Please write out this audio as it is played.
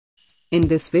In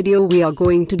this video we are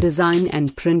going to design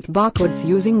and print barcodes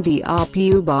using the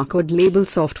DRPU Barcode label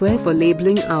software for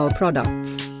labeling our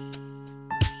products.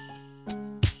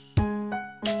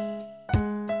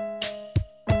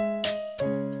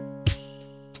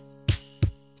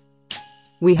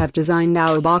 We have designed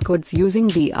our barcodes using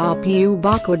the DRPU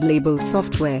Barcode label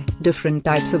software. Different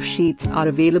types of sheets are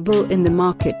available in the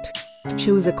market.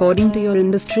 Choose according to your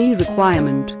industry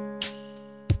requirement.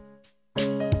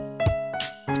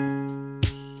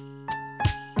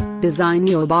 Design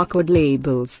your barcode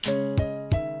labels.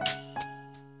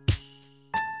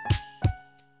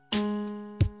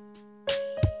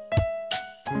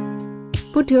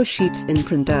 Put your sheets in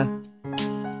printer.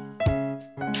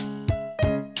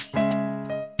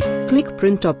 Click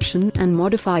print option and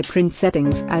modify print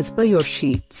settings as per your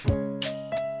sheets.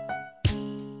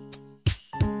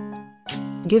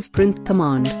 Give print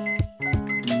command.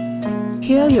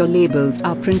 Here your labels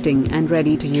are printing and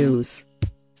ready to use.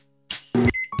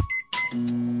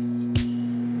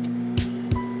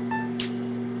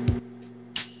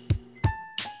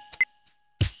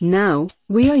 Now,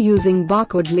 we are using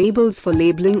barcode labels for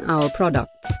labeling our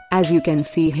products, as you can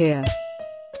see here.